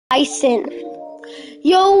Bison.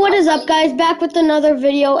 Yo, what is up guys? Back with another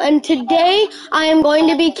video, and today I am going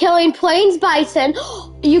to be killing plains bison.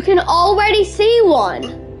 You can already see one.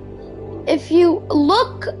 If you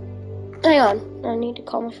look, hang on, I need to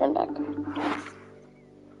call my friend back.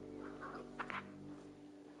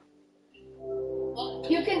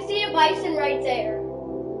 You can see a bison right there.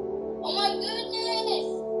 Oh my goodness!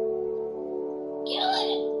 Kill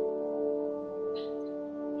it!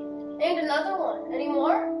 And another one. Any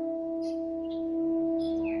more?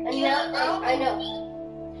 And now, I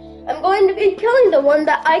know. I'm going to be killing the one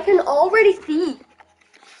that I can already see.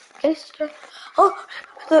 Oh,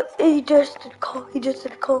 he just did call. He just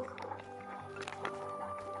did call.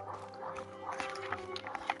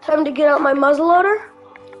 Time to get out my muzzleloader.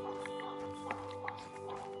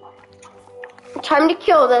 Time to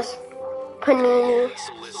kill this panini.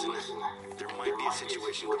 So listen, there might be a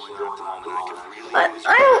situation going on at the moment I could really use.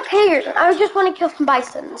 I don't care. I just want to kill some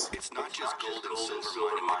bisons. It's not just gold and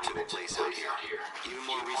silver mining that took place out here. Even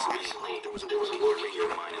more recently, there was a world uranium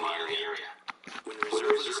mine in the area. When the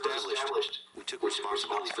reserve was established, we took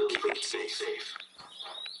responsibility for keeping it safe.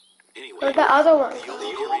 Anyway, Where's the other one? the old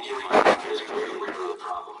uranium mine was a real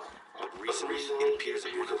problem. But recently, it appears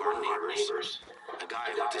that one of our neighbors, a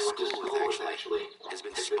guy I went to school with actually, has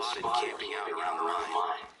been spotted camping out around the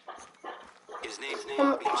mine. His name's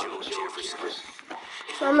Joe Jefferson.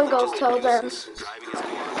 I'm gonna go kill them. Driving his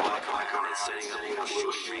car black around and setting up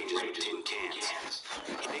little shooting ranges with tin cans.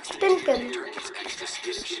 He makes the turkeys extra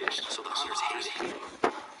skittish, so the hunters hate him.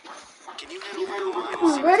 Can you handle the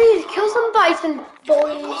I'm ready to kill some bison,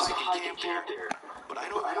 boys. We can camp there, but I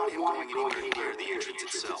don't want him going anywhere near the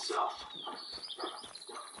entrance itself.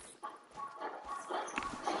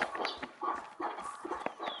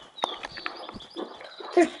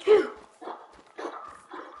 There's two.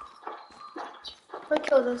 I'm gonna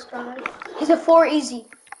kill this guy. He's a 4 easy.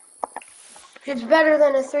 It's better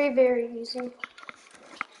than a 3 very easy.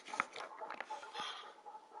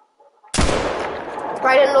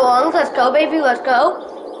 Right in the lungs. Let's go, baby. Let's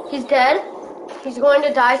go. He's dead. He's going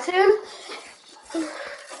to die soon.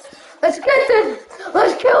 Let's get this.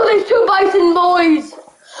 Let's kill these 2 bison boys.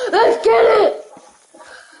 Let's get it.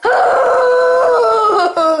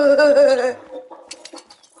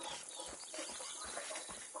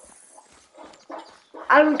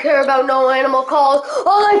 I don't care about no animal calls.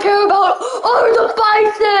 All I care about are the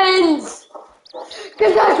bisons.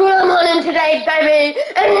 Because that's what I'm hunting today, baby.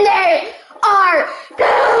 And they are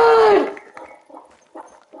dead.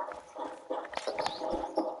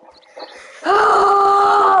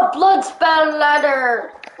 Blood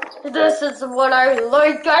splatter. This is what I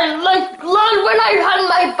like. I like blood when I hunt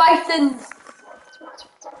my bisons.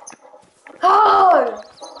 Oh,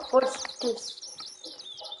 what's this?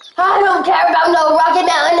 I don't care about no Rocky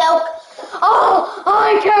Mountain elk. All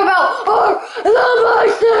I care about are the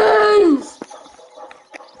bisons.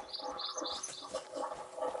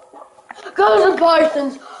 Because the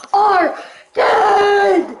bisons are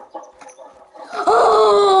dead.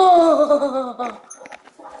 Oh.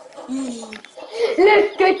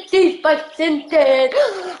 Let's get these bison dead.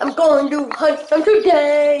 I'm going to hunt some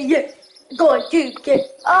today. Going to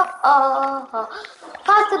get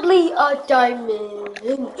possibly a diamond.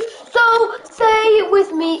 So say it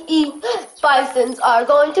with me, bisons are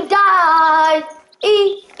going to die.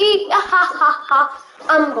 Ha ha ha.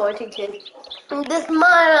 I'm going to get this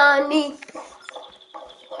money.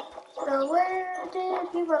 So where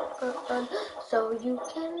did you run? So you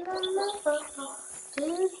can remember.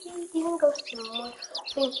 Did you even go somewhere?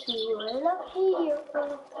 Think you went up here.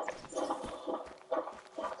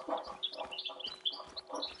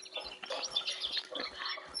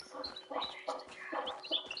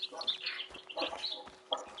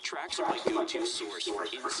 Tracks are my go-to source for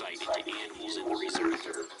insight into animals in the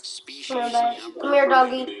reserve. Species Come here,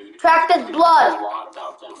 doggy. Track this blood.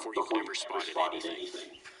 before you've never spotted anything.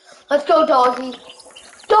 Let's go, doggy.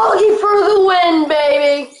 Doggy for the win,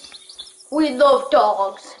 baby. We love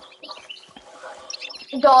dogs.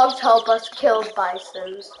 Dogs help us kill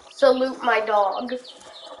bisons. Salute my dog.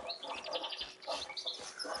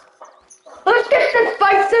 Let's get this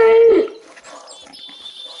bison!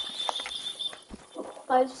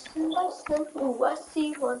 Bison, bison. Ooh, I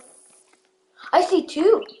see one. I see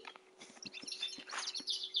 2.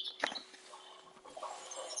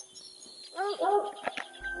 Oh.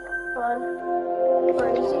 1.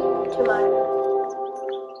 Where is he? 2 mine.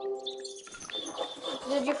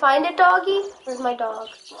 Did you find it, doggy? Where's my dog?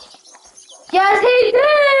 Yes, he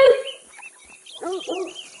did! Ooh.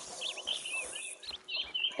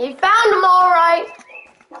 He found him all right.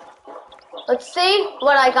 Let's see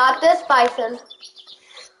what I got this bison.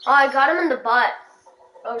 Oh, I got him in the butt.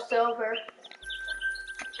 Oh, silver.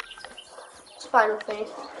 It's fine with me.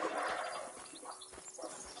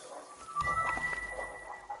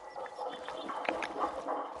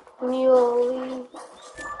 Muley.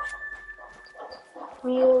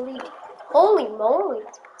 Muley. Holy moly.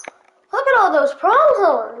 Look at all those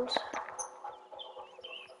pronghorns.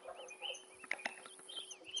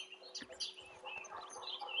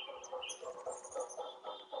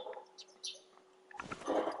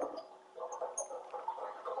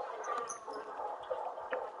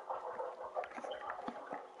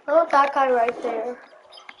 I want that guy right there.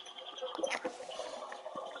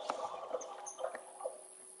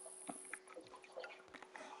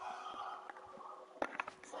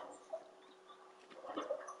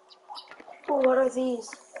 Ooh, what are these?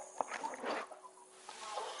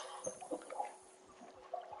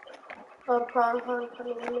 Oh, pronghorn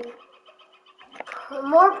coming in me.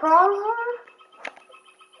 More pronghorn?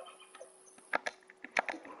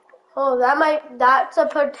 Oh, that's a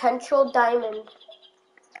potential diamond.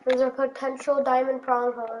 There's a potential diamond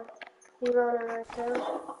pronghorn. He's running right there.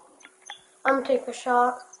 I'm gonna take a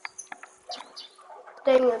shot.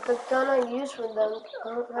 Dang it, the gun I use for them, I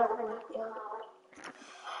don't have any gun.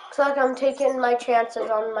 Looks like I'm taking my chances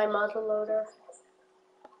on my muzzle loader.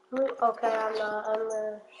 Okay, I'm not. I'm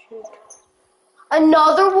gonna shoot.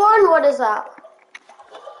 Another one? What is that?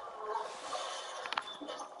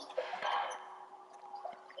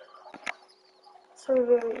 It's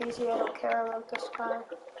very easy. I don't care about this guy.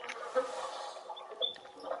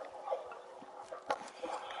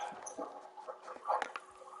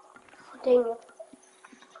 Dang it.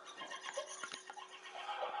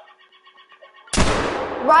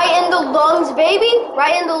 Right in the lungs, baby.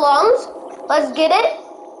 Right in the lungs. Let's get it.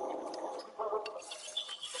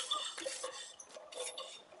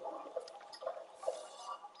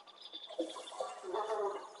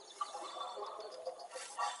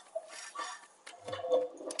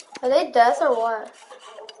 Are they dead or what?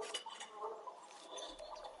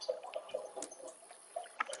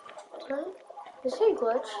 Huh? Is he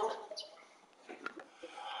glitched?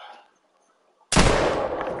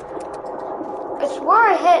 I swear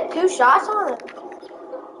I hit 2 shots on it.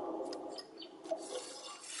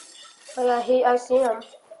 Oh yeah, I see him.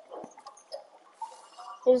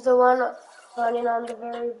 He's the one running on the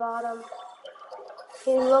very bottom.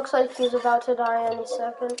 He looks like he's about to die any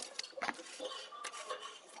second.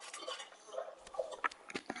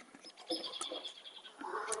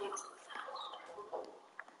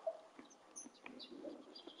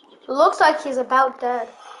 It looks like he's about dead.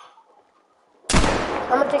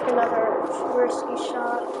 I'm gonna take another risky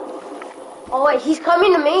shot. Oh wait, he's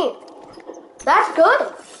coming to me. That's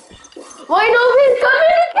good. Why no, he's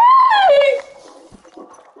coming again!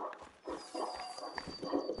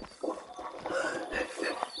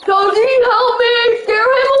 Does he help me and scare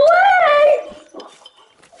him away?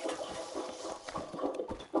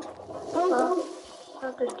 I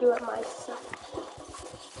have to do it myself.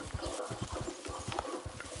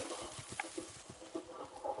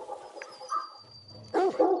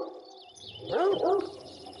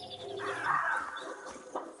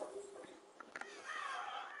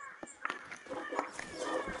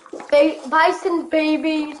 Bison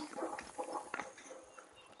babies.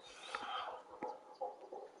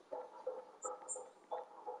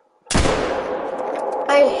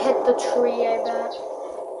 I hit the tree, I bet.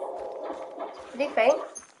 Did he faint?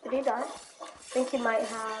 Did he die? I think he might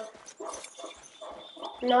have.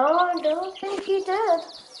 No, I don't think he did.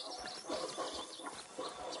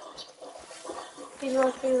 He's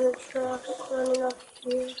going through the trucks running up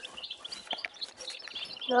here.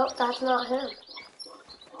 Nope, that's not him.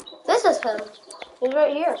 This is him. He's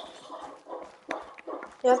right here.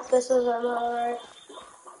 Yep, this is him, alright.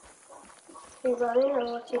 Is he running or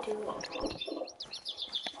what's he doing?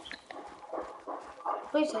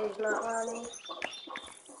 Please say he's not running.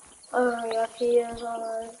 Oh, yep, he is,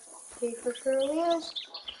 alright. He for sure is.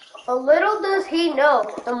 But little does he know,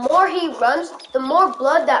 the more he runs, the more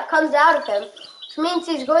blood that comes out of him, which means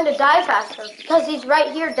he's going to die faster, because he's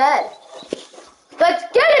right here dead. Let's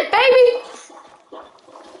get it, baby!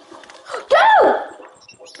 Go!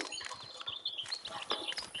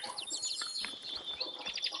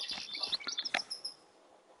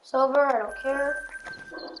 Silver, I don't care.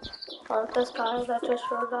 I want this guy that just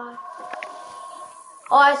rode by.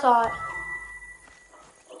 Oh, I saw it.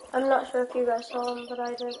 I'm not sure if you guys saw him, but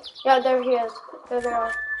I did. Yeah, there he is. There they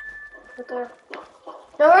are. Right there.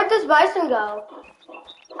 Now where'd this bison go?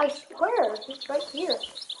 I swear, he's right here.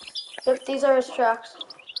 Yep, these are his tracks.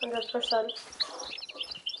 100%.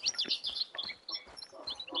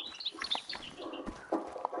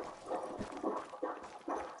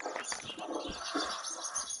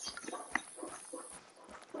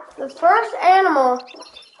 The first animal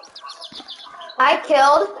I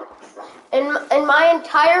killed in my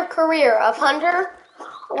entire career of hunter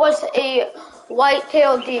was a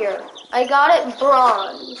white-tailed deer. I got it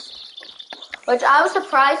bronze, which I was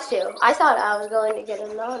surprised to. I thought I was going to get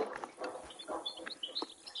a none.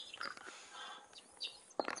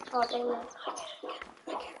 Oh, dang it.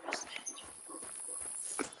 I can't risk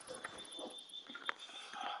it.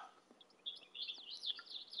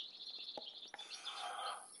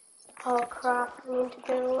 Oh crap, I need to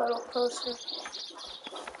get a little closer.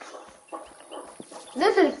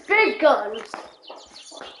 This is big guns.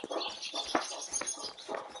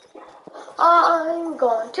 I'm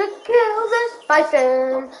going to kill this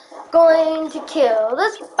bison. Going to kill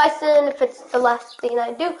this bison if it's the last thing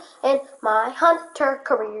I do in my hunter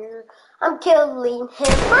career. I'm killing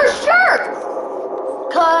him for sure.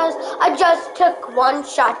 Cause I just took one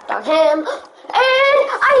shot on him and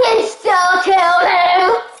I still killed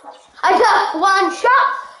him. I took one shot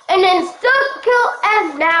and then still killed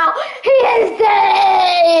and now he is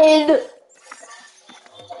dead.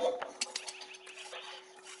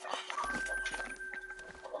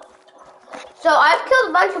 So I've killed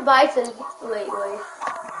a bunch of bison lately.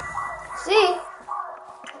 See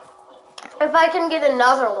if I can get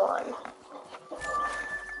another one.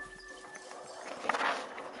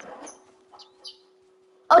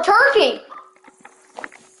 A turkey!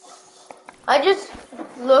 I just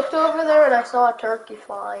looked over there and I saw a turkey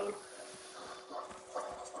flying.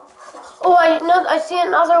 Oh, I see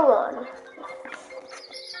another one.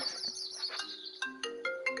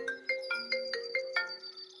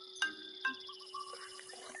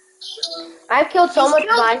 I've killed so much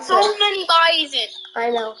bison. So many bison. I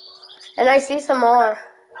know. And I see some more.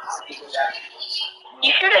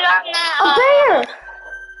 You should have gotten that. A bear!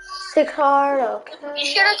 6 heart, okay. You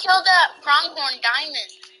should have killed that pronghorn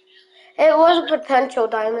diamond. It was a potential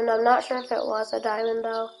diamond. I'm not sure if it was a diamond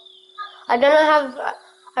though. I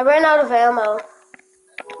ran out of ammo.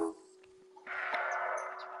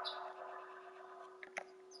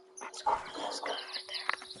 Let's go for this guy right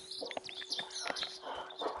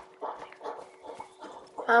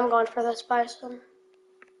there. I'm going for this bison.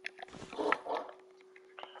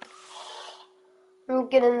 I'm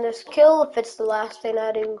getting this kill if it's the last thing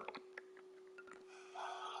I do.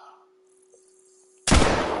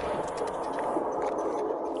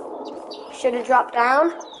 Should have dropped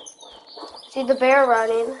down. See the bear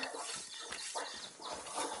running.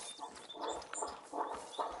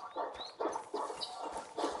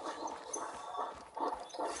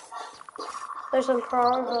 There's some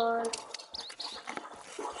pronghorn.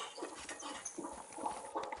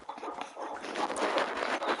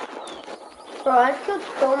 Bro, I've killed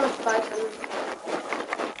so much bison.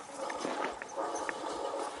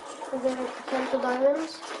 Are there potential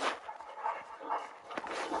diamonds?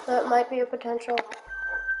 That might be a potential.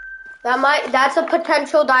 That's a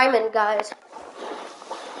potential diamond, guys.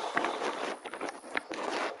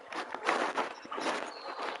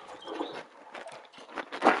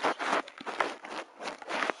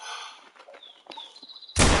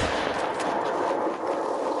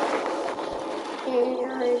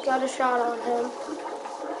 Yeah, he got a shot on him.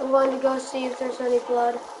 I'm going to go see if there's any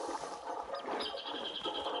blood.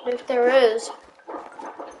 If there is,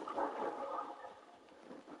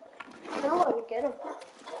 I don't want to get him.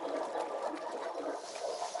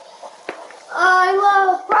 I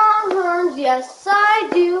love pronghorns, yes I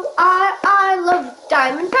do. I love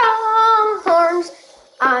diamond pronghorns.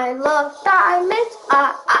 I love diamonds.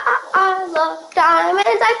 I love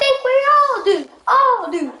diamonds. I think we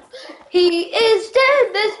all do. He is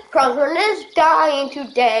dead. This pronghorn is dying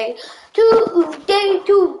today. Today.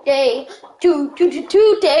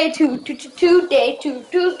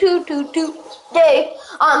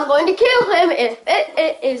 I'm going to kill him if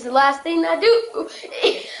it is the last thing I do.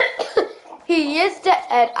 He is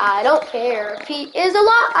dead. I don't care if he is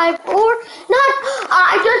alive or not.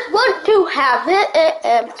 I just want to have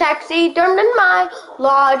it taxidermed in my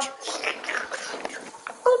lodge.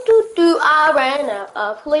 I ran out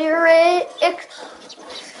of lyrics.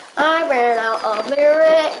 I ran out of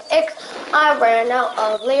lyrics. I ran out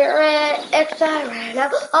of lyrics. I ran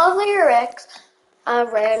out of lyrics. I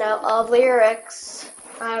ran out of lyrics.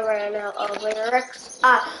 I ran out of lyrics.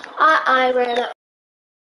 I ran out.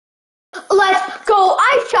 Let's go!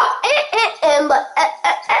 I shot it and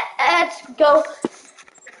let's go.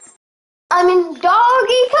 I mean,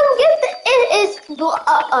 doggy, come get the it is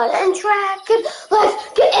blood and track it. Let's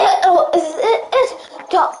get it. It's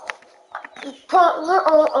dog.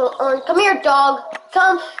 Come here, dog.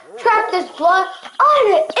 Come track this blood.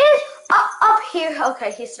 It is up here.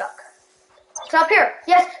 Okay, he's stuck. It's up here.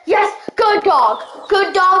 Yes, yes. Good dog.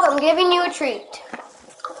 Good dog. I'm giving you a treat.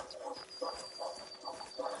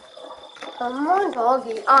 Come on,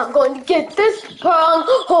 doggy. I'm going to get this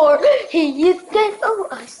pronghorn. He is dead. Oh,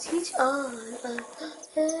 I see on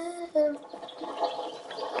him.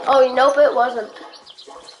 Oh, nope, it wasn't.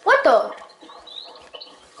 What the?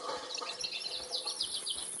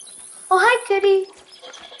 Oh, hi, kitty.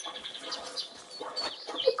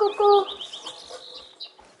 Hey, Coco.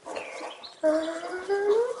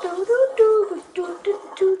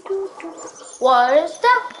 What is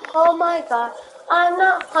that? Oh my god. I'm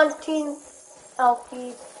not hunting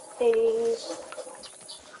elky things.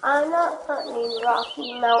 I'm not hunting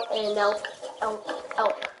Rocky Mountain elk.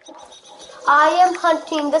 I am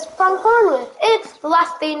hunting this pronghorn. It's the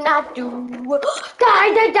last thing I do.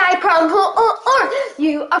 Die, pronghorn.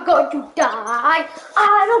 You are going to die.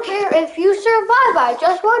 I don't care if you survive. I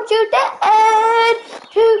just want you dead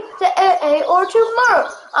today or tomorrow.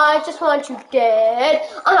 I just want you dead.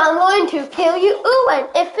 I'm going to kill you. Ooh,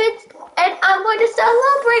 and I'm going to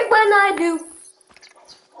celebrate when I do.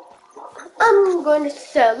 I'm going to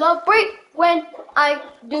celebrate when I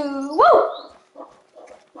do. Woo!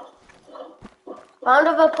 Round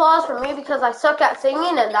of applause for me because I suck at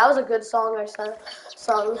singing, and that was a good song I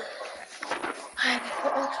sung.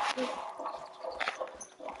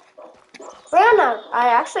 I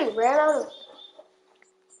actually ran out of.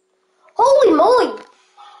 Holy moly!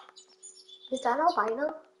 Is that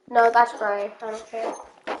albino? No, that's gray. I don't care.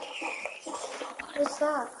 What is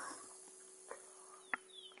that?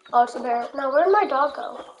 Oh, it's a bear. Now, where did my dog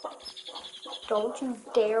go? Don't you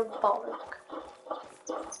dare bark.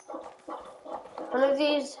 One of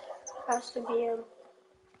these has to be him.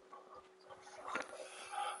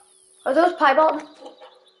 Are those piebald?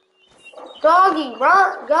 Doggy,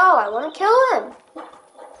 run, go. I want to kill him.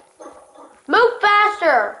 Move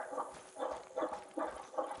faster.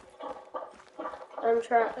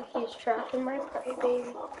 He's tracking my prey,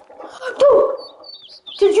 baby. Dude,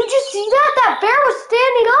 did you just see that? That bear was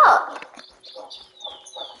standing up.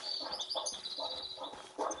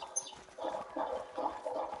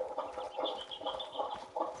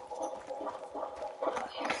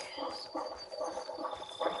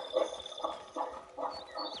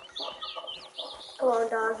 Come on,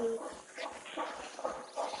 doggy.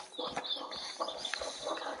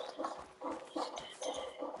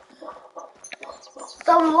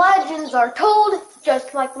 Some legends are told,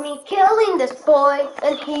 just like me killing this boy,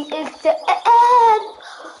 and he is dead.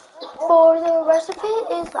 For the rest of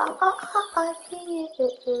it is life, he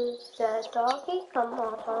is dead. Doggy, come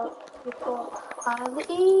on, before I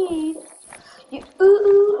leave. You,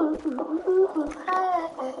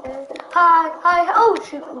 hi, oh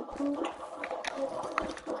shoot.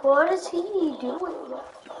 What is he doing?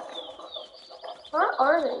 Where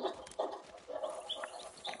are they?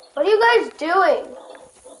 What are you guys doing?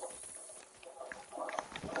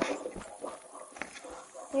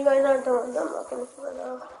 You guys aren't the ones I'm looking for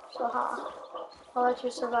though, so I'll let you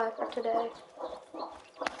survive for today.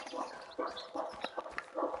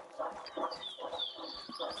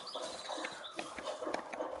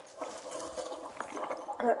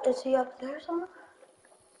 Is he up there somewhere?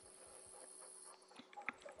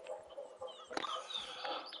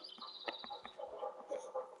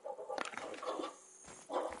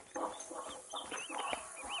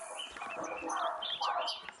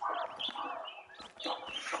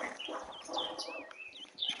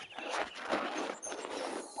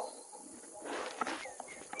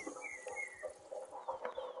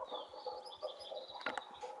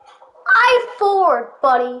 I-4,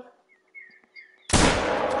 buddy.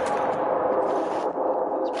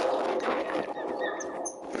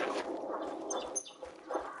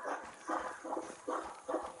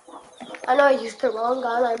 I know I used the wrong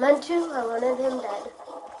gun. I meant to. I wanted him dead.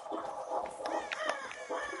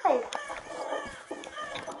 Hey.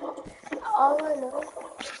 All I know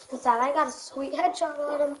is that I got a sweet headshot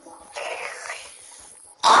on him.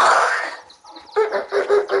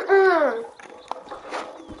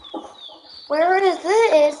 Where is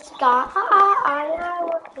this guy? I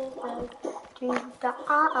want him to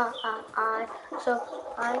die so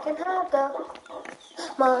I can have the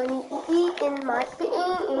money in my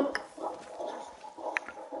bank.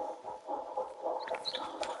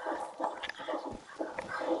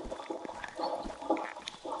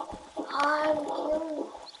 I'm killing.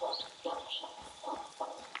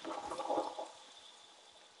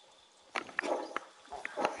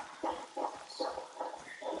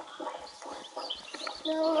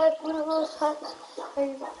 Now like one of those huts where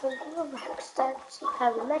you can do a rock stats,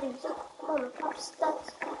 have medis on the top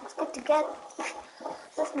stats. Let's get together.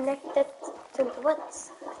 Let's connect it to the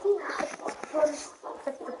woods.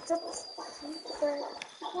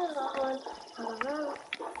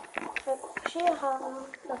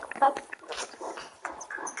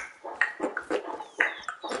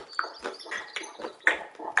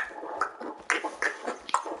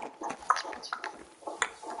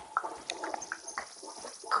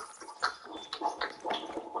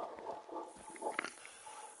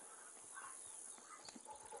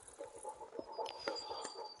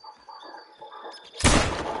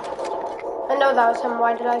 I know that was him.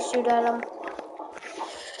 Why did I shoot at him?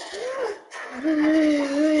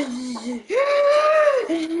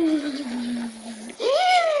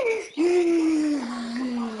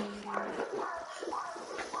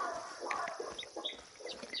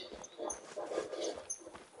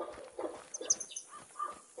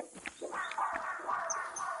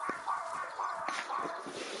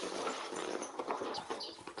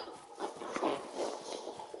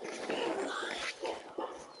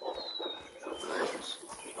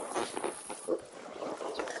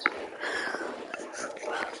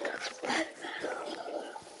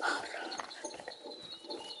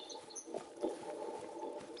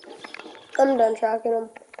 I'm done tracking him.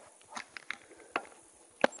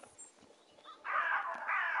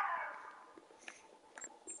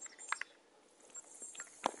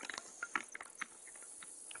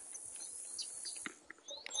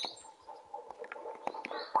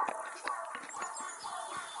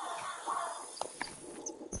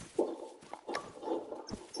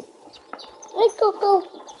 Hey, Coco.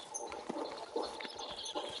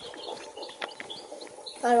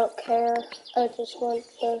 I don't care. I just want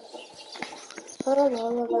this. I don't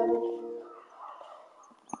know about it.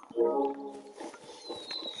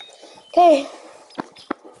 Okay.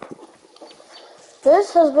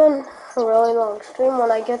 This has been a really long stream.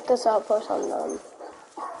 When I get this outpost, I'm done.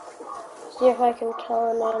 See if I can kill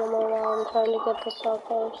an animal while I'm trying to get this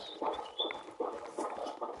outpost.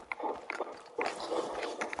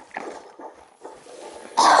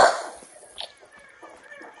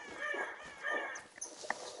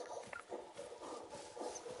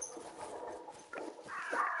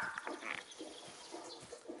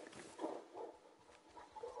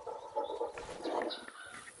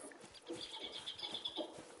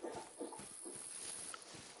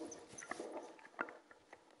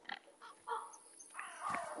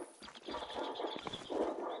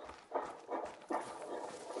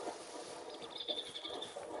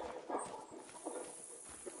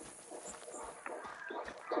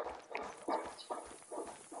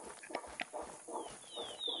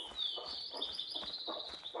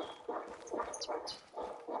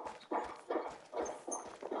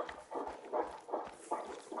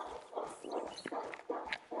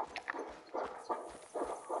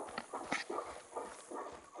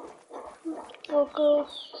 Coco.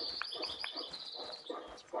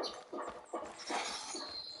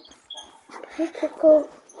 Hey, Coco.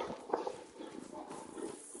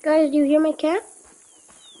 Guys, do you hear my cat?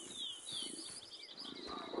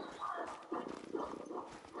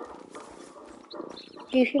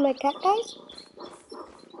 Do you hear my cat, guys?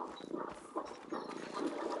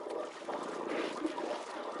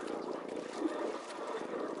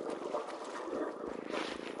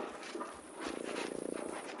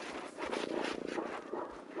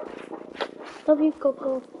 Love you,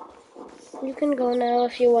 Coco. You can go now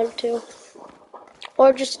if you want to.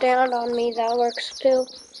 Or just stand on me, that works too.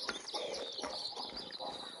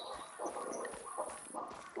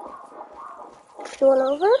 You want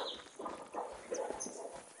over?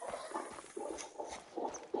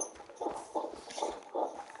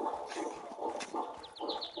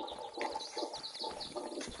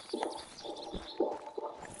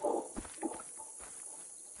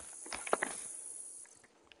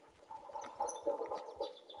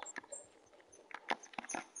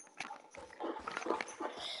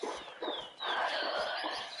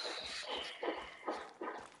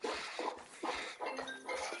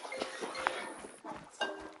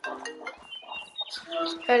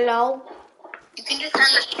 Hello? You can just end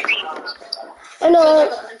the stream.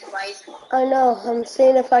 I know. I'm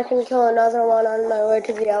seeing if I can kill another one on my way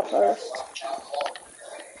to the outpost.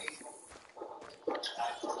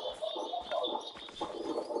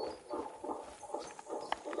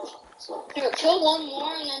 Here, kill one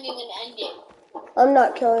more and then you can end it. I'm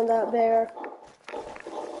not killing that bear.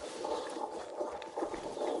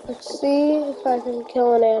 Let's see if I can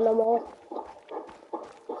kill an animal.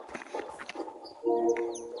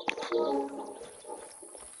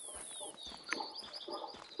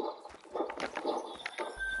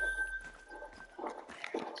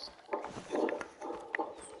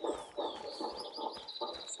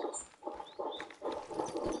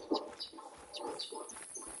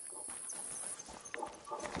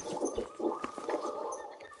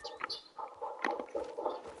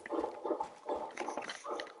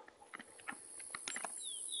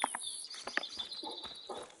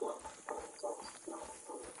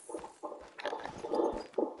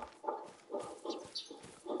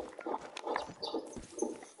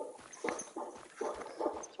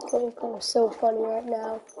 I'm so funny right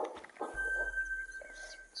now.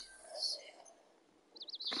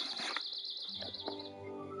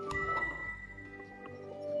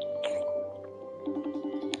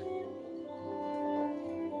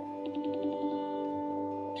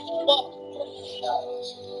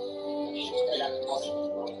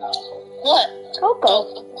 What?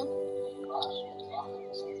 Coco.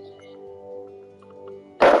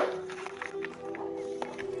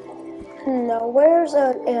 Now, where's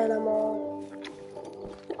an animal?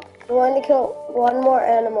 I want to kill one more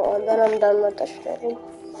animal and then I'm done with the stream.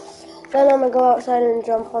 Then I'm gonna go outside and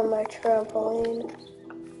jump on my trampoline.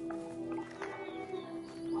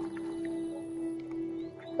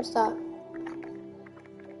 What's that?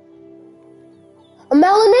 A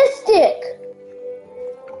melanistic!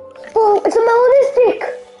 Bro, it's a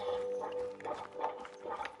melanistic!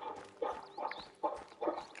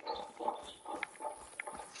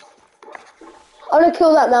 I'm gonna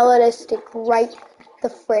kill that melanistic right the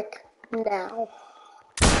frick now.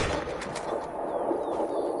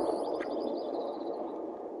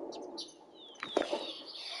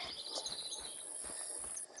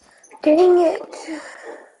 Dang it.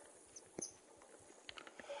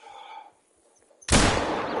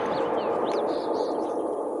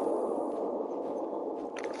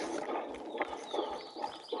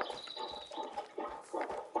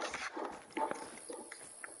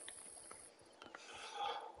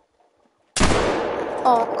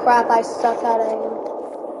 Oh crap, I suck at aim.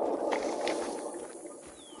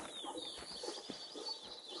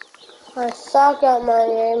 I suck at my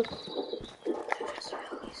aim.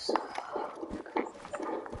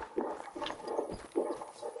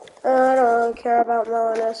 I don't really care about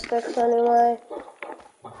melanistics anyway.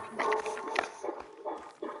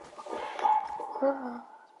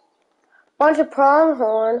 Bunch of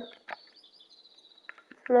pronghorn.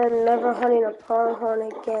 And I'm never hunting a pronghorn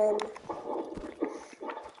again.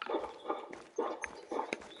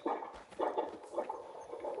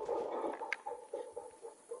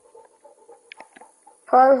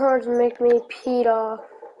 Pronghorns make me peed off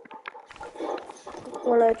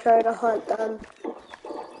when I try to hunt them.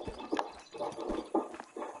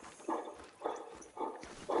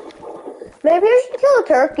 Maybe I should kill a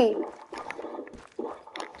turkey.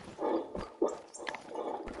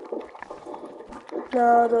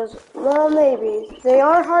 No, those, well, maybe. They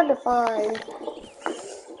are hard to find.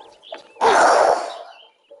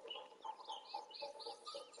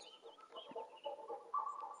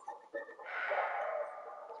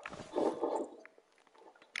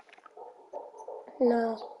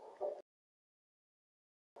 No.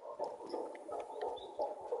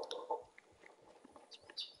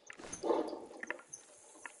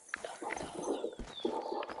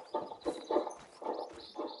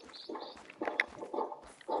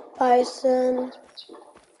 Bison.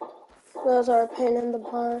 Those are a pain in the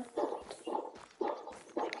butt.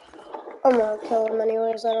 I'm gonna kill them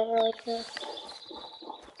anyways, I don't really care.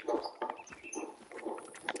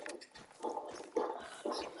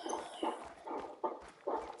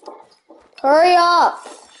 Hurry up!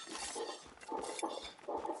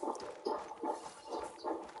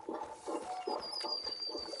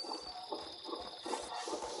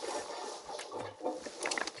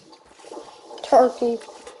 Turkey.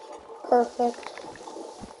 Perfect.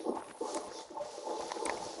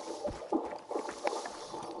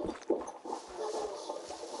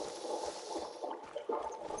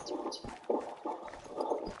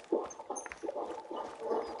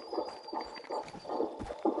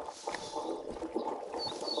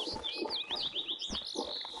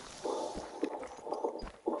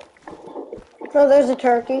 Oh, there's a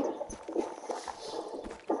turkey.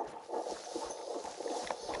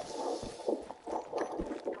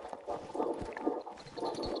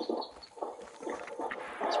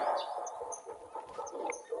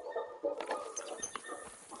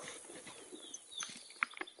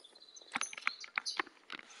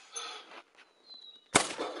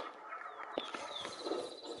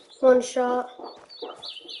 One shot.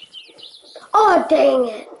 Oh, dang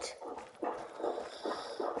it.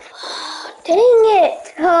 Dang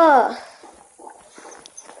it.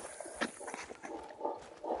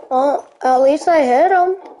 Well, at least I hit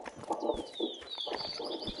him.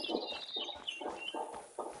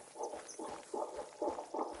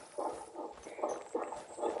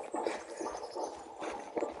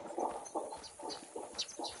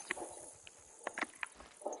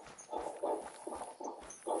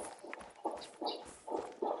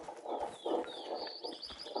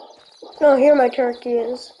 Oh, here my turkey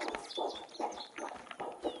is.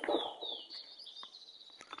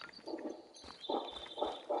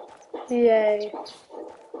 Yay.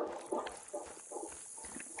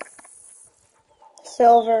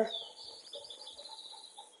 Silver.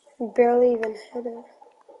 Barely even hit it.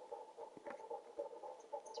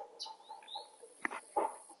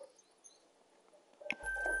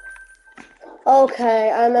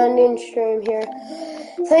 Okay, I'm ending stream here.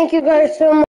 Thank you guys so much.